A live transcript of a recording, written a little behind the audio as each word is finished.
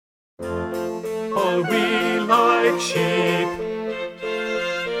All we like sheep,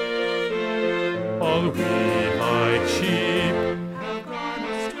 all we like sheep, have gone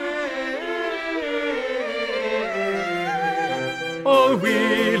astray.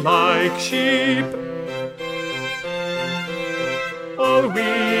 all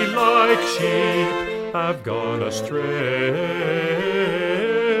we like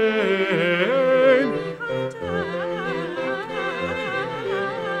sheep,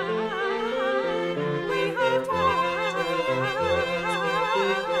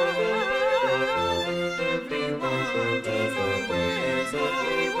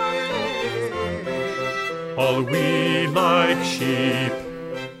 all we like sheep,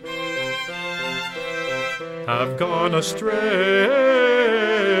 have gone astray. All we like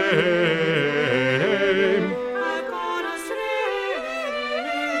sheep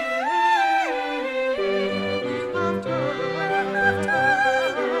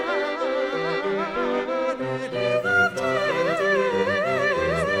have gone astray.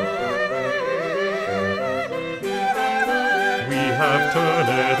 We have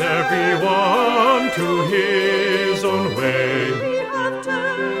turned everyone to his own way.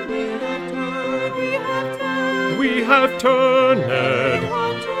 We have turned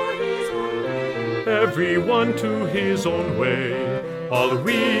everyone to his own way. All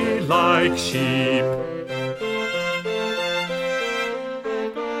we like sheep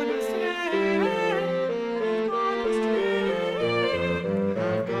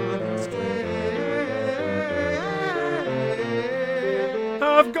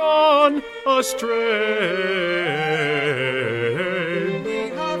have gone astray.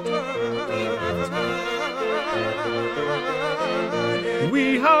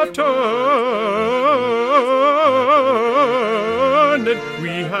 We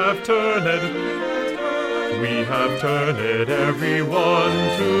have turned everyone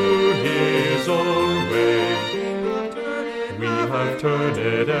to his own way. We have turned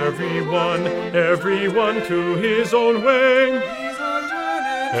everyone to his own way.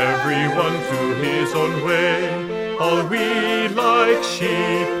 Everyone to his own way. All we like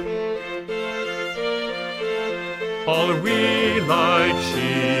sheep, all we like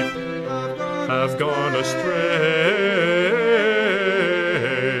sheep, have gone astray.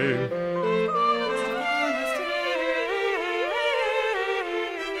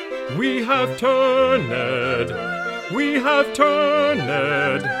 We have turned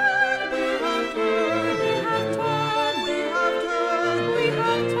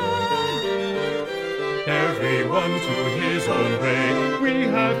everyone to his own way. We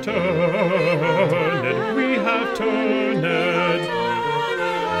have turned everyone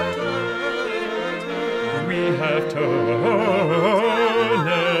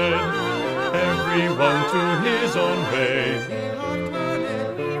to his own way.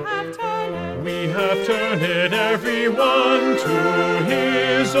 We have turned everyone to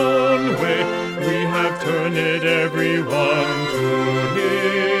his own way. We have turned everyone to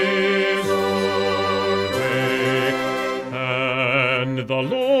his own way. And the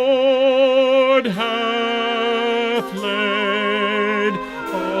Lord hath laid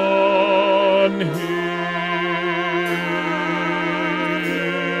on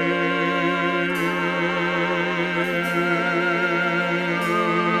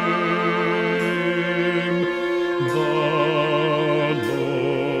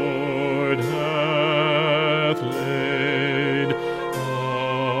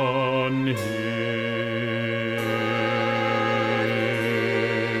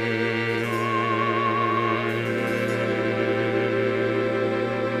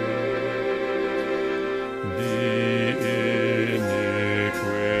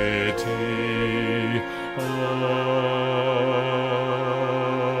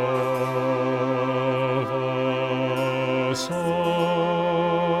so